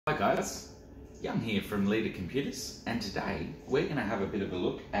Hi guys, Young here from Leader Computers, and today we're going to have a bit of a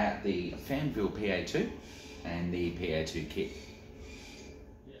look at the Fanvil PA2 and the PA2 kit.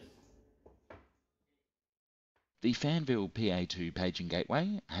 The Fanvil PA2 Paging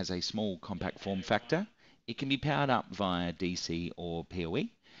Gateway has a small compact form factor. It can be powered up via DC or PoE,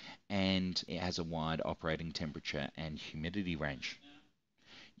 and it has a wide operating temperature and humidity range.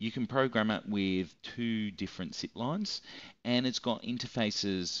 You can program it with two different SIP lines, and it's got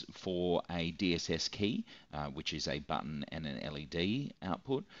interfaces for a DSS key, which is a button and an LED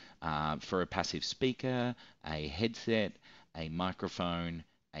output, for a passive speaker, a headset, a microphone,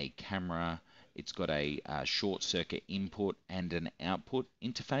 a camera. It's got a short circuit input and an output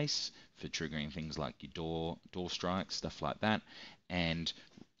interface for triggering things like your door strikes, stuff like that. And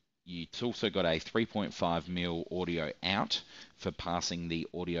it's also got a 3.5mm audio out for passing the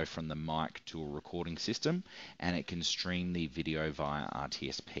audio from the mic to a recording system, and it can stream the video via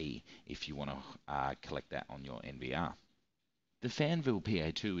RTSP if you want to collect that on your NVR. The Fanvil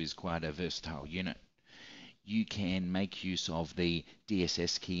PA2 is quite a versatile unit. You can make use of the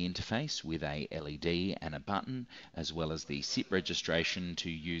DSS key interface with a LED and a button, as well as the SIP registration to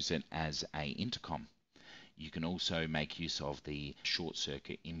use it as an intercom. You can also make use of the short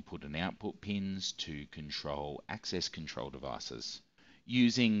circuit input and output pins to control access control devices.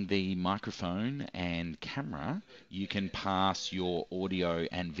 Using the microphone and camera, you can pass your audio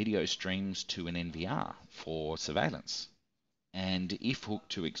and video streams to an NVR for surveillance. And if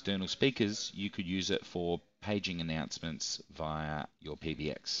hooked to external speakers, you could use it for paging announcements via your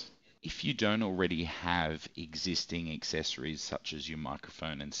PBX. If you don't already have existing accessories such as your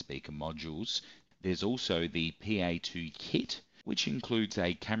microphone and speaker modules, there's also the PA2 kit, which includes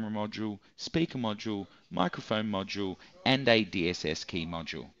a camera module, speaker module, microphone module, and a DSS key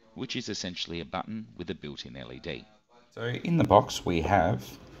module, which is essentially a button with a built-in LED. So in the box we have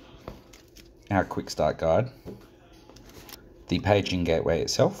our quick start guide, the paging gateway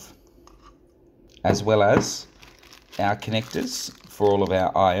itself, as well as our connectors for all of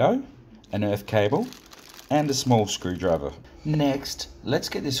our I/O, an earth cable, and a small screwdriver. Next, let's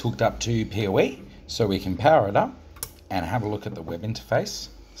get this hooked up to PoE so we can power it up and have a look at the web interface,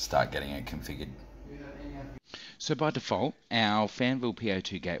 start getting it configured. So by default, our Fanvil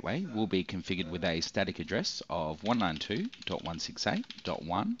PA2 gateway will be configured with a static address of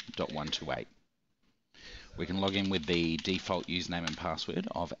 192.168.1.128. We can log in with the default username and password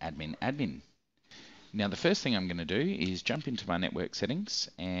of admin. Now the first thing I'm going to do is jump into my network settings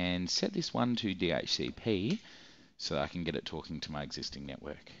and set this one to DHCP so that I can get it talking to my existing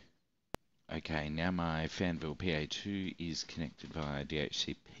network. Okay, now my Fanvil PA2 is connected via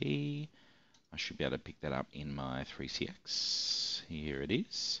DHCP. I should be able to pick that up in my 3CX. Here it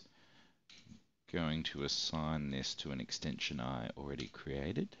is. Going to assign this to an extension I already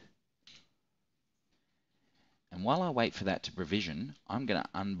created. And while I wait for that to provision, I'm going to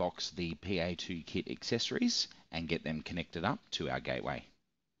unbox the PA2 kit accessories and get them connected up to our gateway.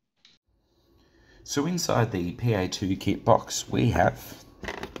 So inside the PA2 kit box, we have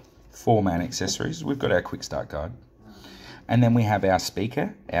 4 main accessories. We've got our quick start guide, and then we have our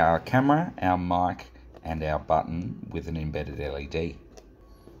speaker, our camera, our mic, and our button with an embedded LED.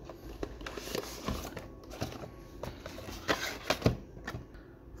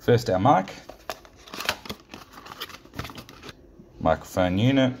 First, our mic, microphone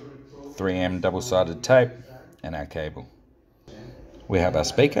unit, 3M double-sided tape, and our cable. We have our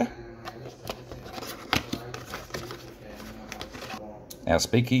speaker, our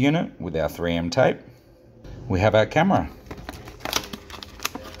speaker unit with our 3M tape. We have our camera,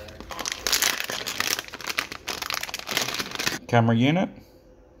 camera unit,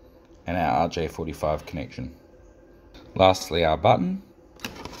 and our RJ45 connection. Lastly, our button.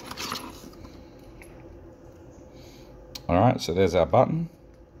 Alright, so there's our button,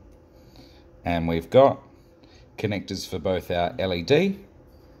 and we've got connectors for both our LED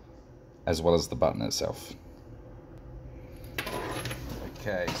as well as the button itself.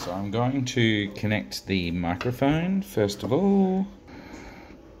 Okay, so I'm going to connect the microphone first of all.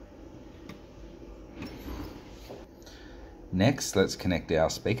 Next, let's connect our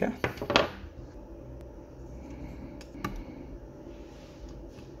speaker.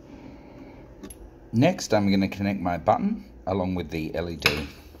 Next, I'm going to connect my button along with the LED.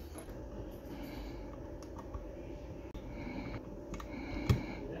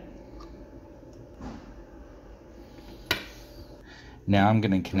 Now I'm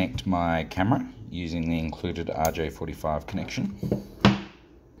going to connect my camera using the included RJ45 connection.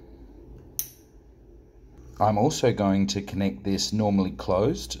 I'm also going to connect this normally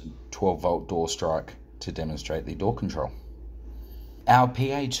closed 12 volt door strike to demonstrate the door control. Our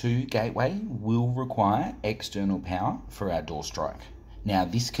PA2 gateway will require external power for our door strike. Now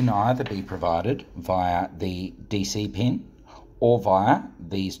this can either be provided via the DC pin or via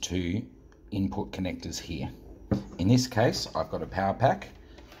these two input connectors here. In this case, I've got a power pack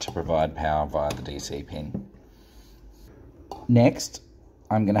to provide power via the DC pin. Next,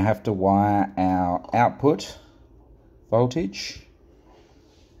 I'm going to have to wire our output voltage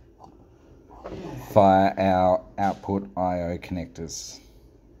via our output I/O connectors.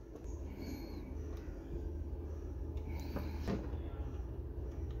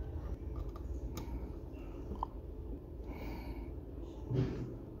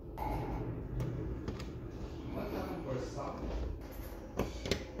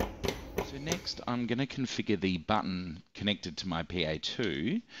 So next I'm going to configure the button connected to my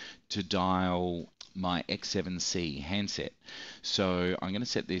PA2 to dial my X7C handset. So I'm going to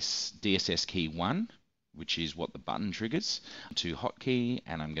set this DSS key 1, which is what the button triggers, to hotkey,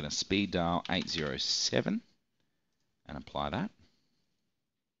 and I'm going to speed dial 807 and apply that.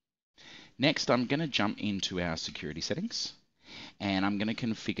 Next I'm going to jump into our security settings, and I'm going to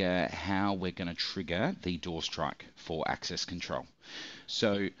configure how we're going to trigger the door strike for access control.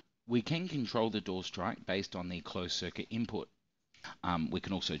 So we can control the door strike based on the closed circuit input. We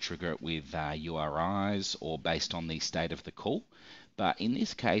can also trigger it with URIs or based on the state of the call. But in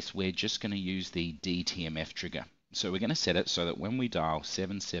this case, we're just going to use the DTMF trigger. So we're going to set it so that when we dial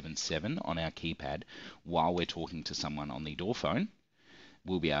 777 on our keypad while we're talking to someone on the door phone,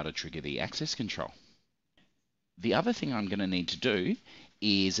 we'll be able to trigger the access control. The other thing I'm going to need to do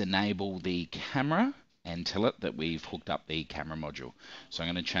is enable the camera and tell it that we've hooked up the camera module. So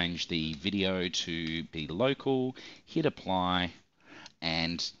I'm going to change the video to be local, hit apply,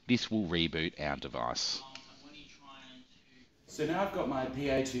 and this will reboot our device. So now I've got my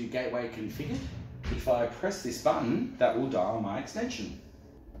PA2 gateway configured. If I press this button, that will dial my extension.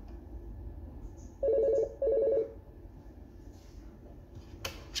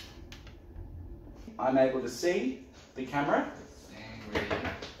 I'm able to see the camera.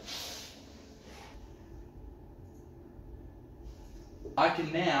 I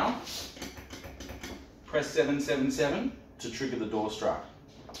can now press 777 to trigger the door strike.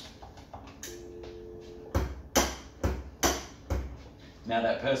 Now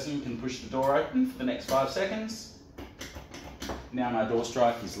that person can push the door open for the next 5 seconds. Now my door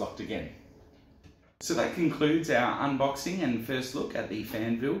strike is locked again. So that concludes our unboxing and first look at the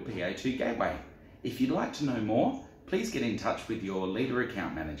Fanvil PA2 Gateway. If you'd like to know more, please get in touch with your Leader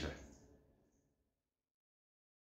account manager.